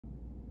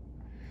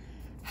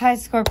Hi,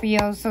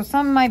 Scorpio. So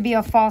something might be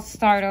a false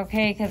start,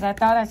 okay? Because I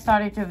thought I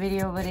started your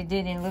video, but it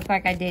didn't. Look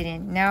like I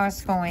didn't. Now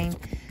it's going.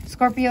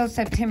 Scorpio,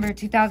 September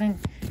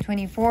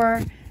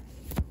 2024.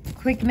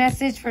 Quick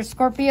message for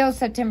Scorpio,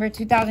 September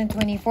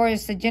 2024.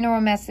 It's a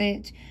general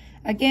message.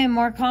 Again,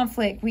 more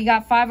conflict. We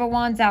got Five of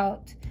Wands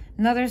out.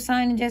 Another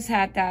sign just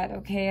had that,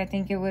 okay? I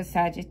think it was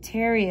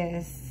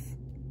Sagittarius.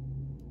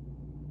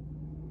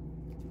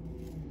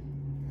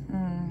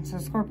 So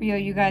Scorpio,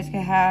 you guys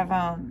could have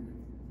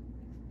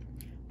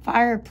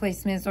fire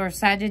placements or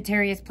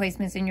Sagittarius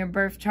placements in your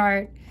birth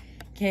chart.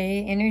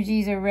 Okay,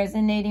 energies are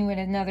resonating with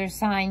another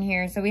sign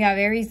here. So we have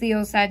Aries,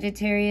 Leo,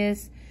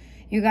 Sagittarius.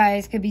 You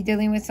guys could be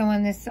dealing with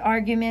someone that's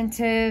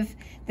argumentative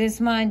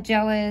this month,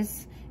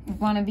 jealous,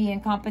 want to be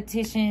in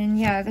competition.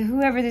 Yeah,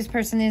 whoever this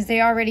person is,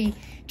 they already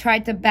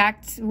tried to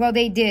well,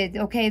 they did,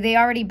 okay? They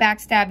already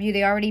backstabbed you.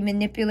 They already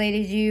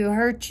manipulated you,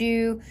 hurt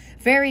you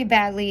very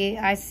badly,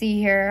 I see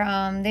here.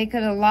 They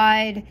could have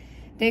lied.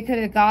 They could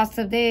have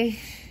gossiped.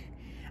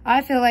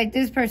 I feel like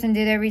this person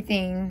did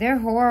everything. They're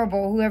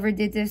horrible, whoever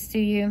did this to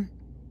you.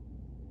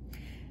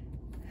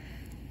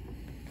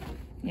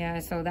 Yeah,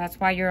 so that's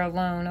why you're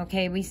alone,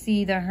 okay? We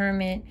see the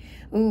Hermit.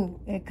 Ooh,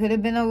 it could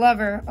have been a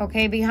lover,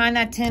 okay? Behind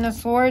that Ten of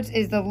Swords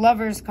is the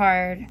Lover's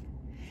card.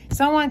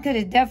 Someone could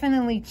have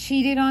definitely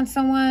cheated on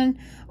someone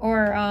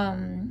or,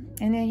 and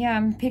then, yeah,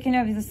 I'm picking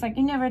up, it's like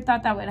you never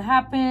thought that would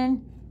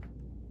happen.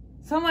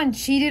 Someone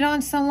cheated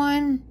on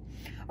someone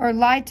or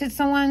lied to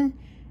someone.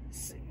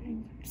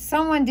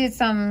 Someone did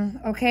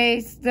something, okay?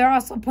 They're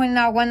also pointing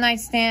out one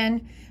night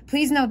stand.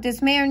 Please note, this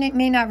may or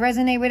may not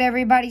resonate with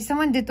everybody.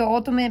 Someone did the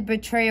ultimate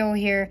betrayal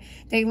here.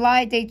 They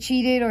lied, they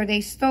cheated, or they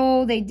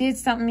stole. They did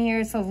something here.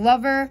 It's a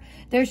lover.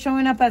 They're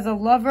showing up as a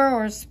lover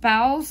or a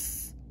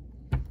spouse.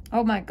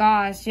 Oh my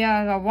gosh,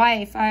 yeah, a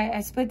wife. I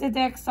split the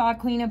deck, saw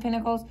Queen of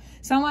Pentacles.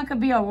 Someone could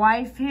be a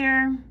wife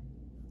here.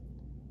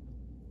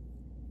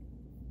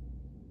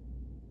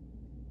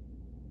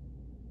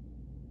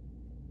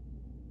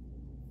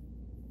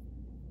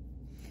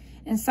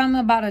 And something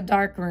about a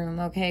dark room,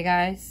 okay,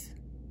 guys?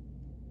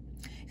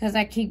 Because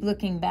I keep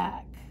looking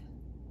back.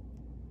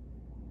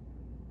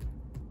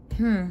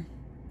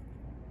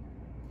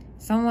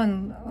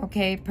 Someone,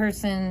 okay,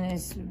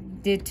 person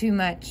did too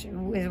much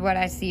is what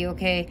I see,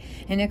 okay?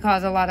 And it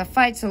caused a lot of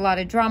fights, a lot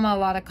of drama, a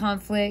lot of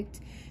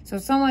conflict. So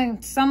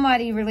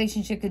somebody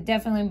relationship could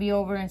definitely be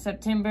over in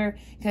September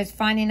because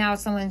finding out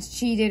someone's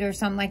cheated or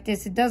something like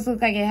this. It does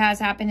look like it has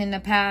happened in the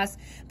past,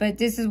 but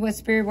this is what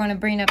Spirit want to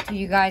bring up to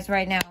you guys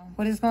right now.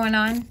 What is going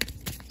on?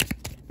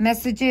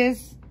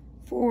 Messages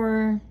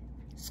for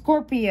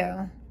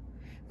Scorpio.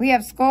 We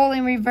have Skull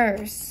in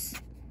reverse.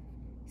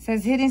 It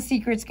says hidden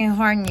secrets can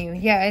harm you.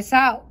 Yeah, it's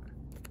out.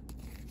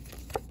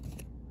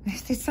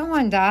 Did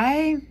someone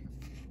die?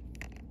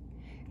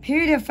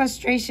 Period of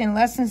frustration.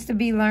 Lessons to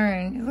be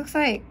learned. It looks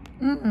like,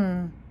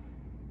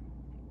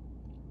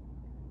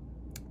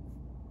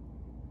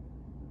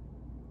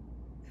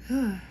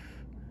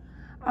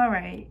 All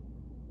right.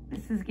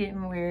 This is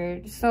getting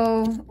weird.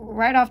 So,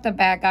 right off the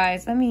bat,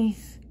 guys,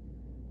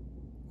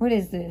 what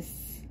is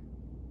this?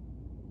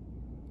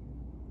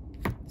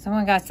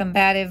 Someone got some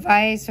bad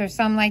advice or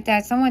something like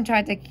that. Someone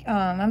tried to,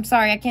 I'm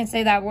sorry, I can't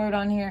say that word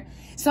on here.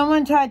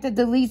 Someone tried to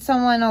delete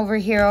someone over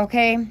here,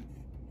 okay?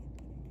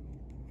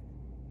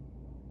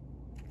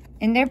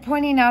 And they're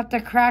pointing out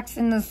the cracks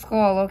in the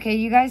skull, okay?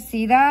 You guys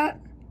see that?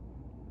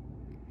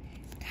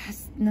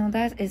 No,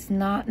 that is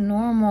not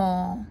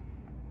normal.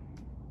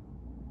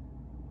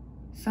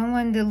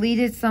 Someone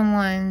deleted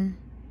someone.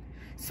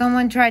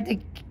 Someone tried to,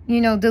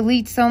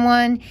 delete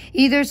someone.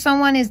 Either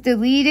someone is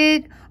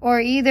deleted or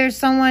either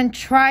someone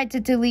tried to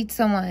delete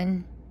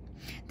someone.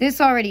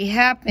 This already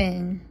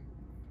happened.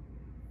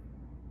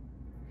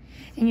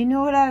 And you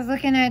know what I was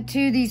looking at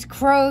too? These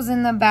crows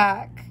in the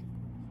back.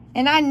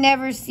 And I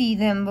never see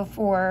them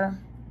before.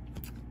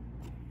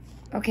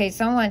 Okay,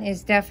 someone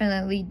is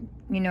definitely,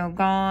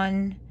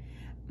 gone.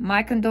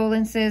 My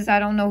condolences. I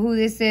don't know who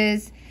this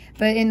is.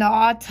 But in the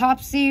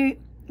autopsy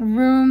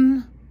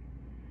room,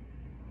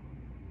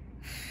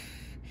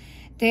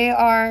 they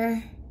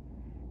are,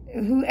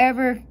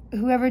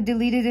 whoever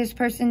deleted this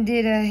person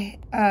did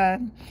a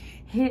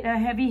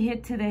heavy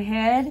hit to the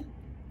head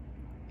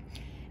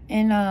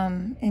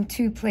in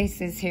two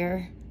places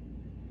here.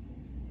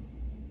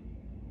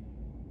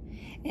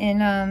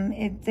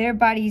 And their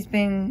body's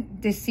been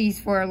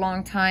deceased for a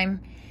long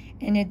time.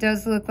 And it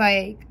does look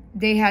like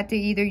they had to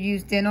either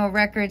use dental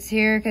records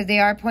here because they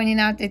are pointing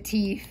out the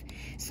teeth.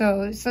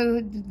 So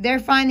they're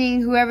finding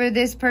whoever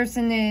this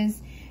person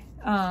is,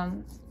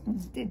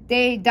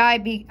 they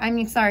died.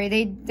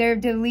 They're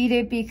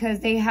deleted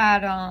because they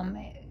had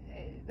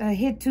a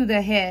hit to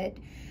the head.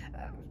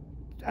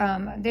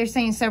 They're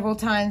saying several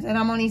times, and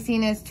I'm only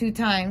seeing this 2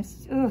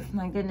 times. Oh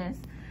my goodness.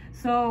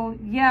 So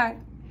yeah,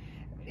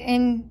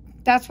 and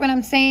that's what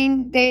I'm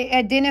saying. They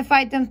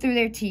identified them through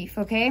their teeth.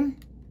 Okay.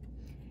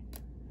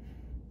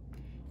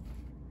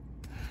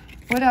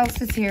 What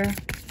else is here?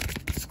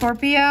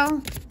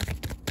 Scorpio.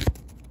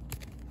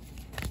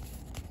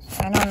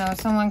 don't know.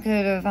 Someone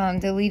could have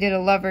deleted a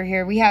lover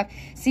here. We have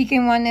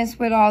seeking oneness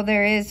with all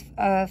there is.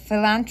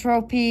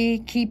 Philanthropy,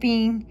 keep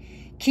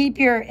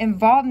your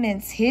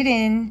involvements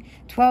hidden.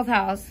 12th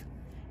house.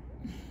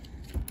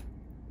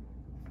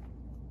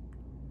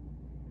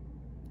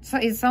 So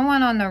is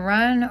someone on the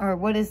run, or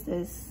what is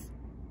this?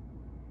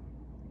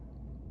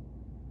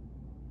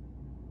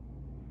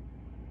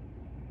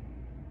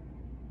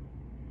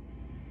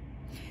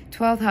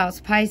 Twelfth house,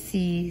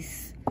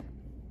 Pisces.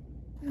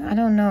 I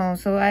don't know.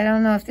 So I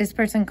don't know if this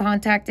person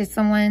contacted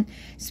someone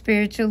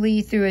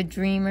spiritually through a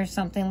dream or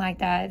something like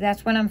that.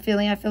 That's what I'm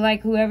feeling. I feel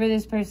like whoever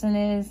this person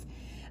is,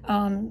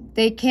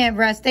 they can't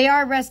rest. They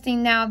are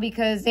resting now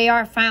because they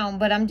are found.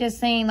 But I'm just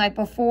saying, like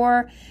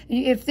before,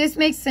 if this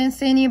makes sense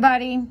to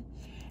anybody,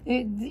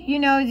 you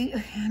know,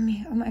 I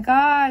mean, oh my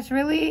gosh,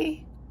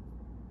 really?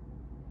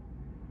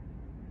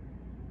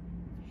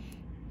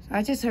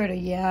 I just heard a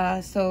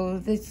yeah.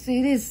 So it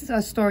is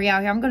a story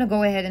out here. I'm going to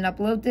go ahead and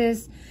upload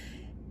this.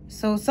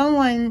 So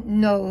someone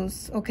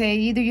knows, okay?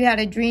 Either you had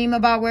a dream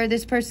about where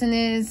this person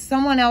is.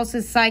 Someone else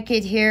is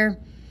psychic here.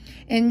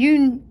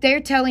 And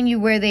they're telling you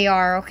where they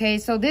are, okay?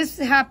 So this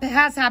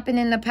has happened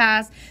in the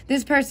past.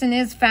 This person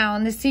is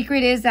found. The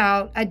secret is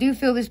out. I do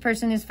feel this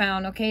person is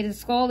found, okay? The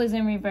skull is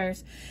in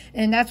reverse.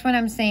 And that's what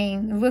I'm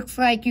saying. It looks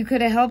like you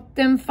could have helped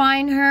them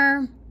find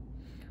her.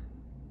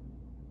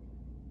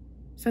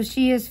 So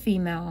she is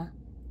female.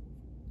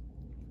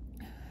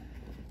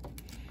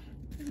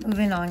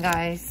 Moving on,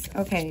 guys.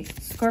 Okay,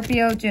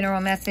 Scorpio,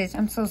 general message.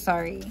 I'm so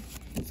sorry.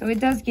 So it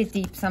does get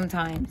deep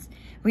sometimes.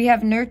 We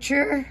have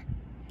nurture.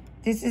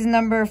 This is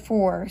number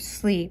 4,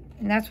 sleep.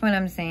 And that's what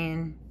I'm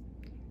saying.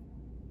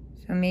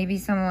 So maybe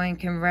someone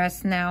can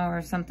rest now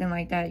or something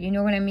like that. You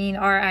know what I mean?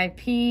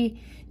 RIP.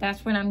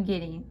 That's what I'm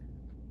getting.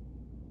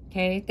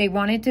 Okay? They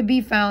wanted to be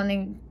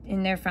found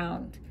and they're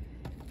found.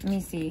 Let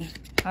me see.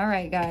 All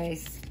right,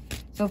 guys.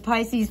 So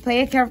Pisces,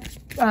 pay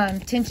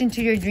attention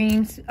to your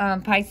dreams.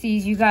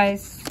 Pisces, you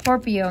guys,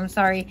 Scorpio, I'm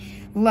sorry,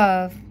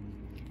 love.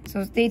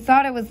 So they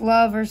thought it was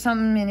love or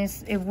something, and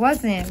it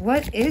wasn't.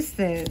 What is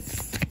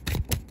this?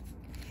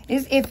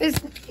 If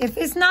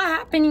it's not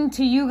happening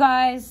to you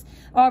guys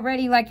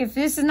already, like if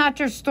this is not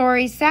your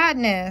story,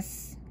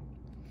 sadness.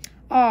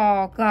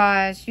 Oh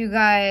gosh, you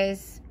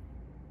guys.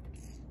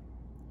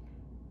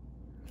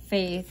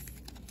 Faith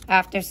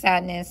after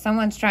sadness.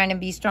 Someone's trying to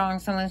be strong.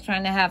 Someone's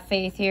trying to have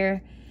faith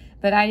here.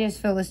 But I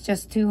just feel it's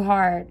just too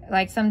hard.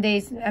 Like some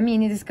days, I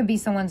mean, this could be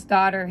someone's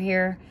daughter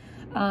here.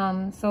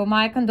 So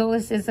my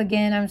condolences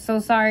again. I'm so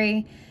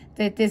sorry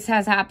that this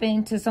has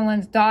happened to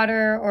someone's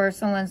daughter or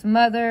someone's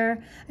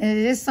mother. And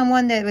it is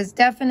someone that was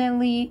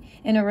definitely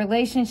in a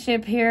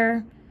relationship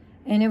here.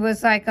 And it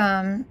was like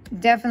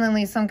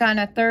definitely some kind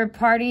of third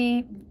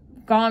party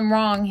gone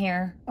wrong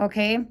here.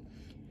 Okay?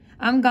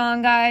 I'm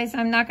gone, guys.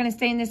 I'm not going to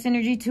stay in this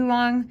energy too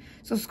long.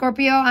 So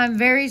Scorpio, I'm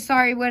very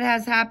sorry what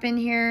has happened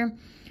here.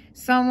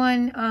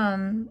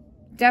 Someone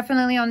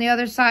definitely on the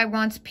other side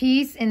wants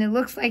peace, and it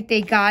looks like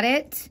they got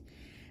it.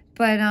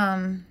 But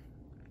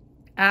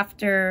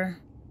after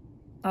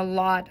a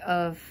lot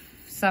of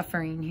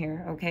suffering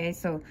here, okay?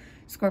 So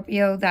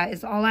Scorpio, that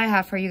is all I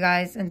have for you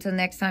guys. Until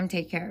next time,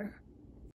 take care.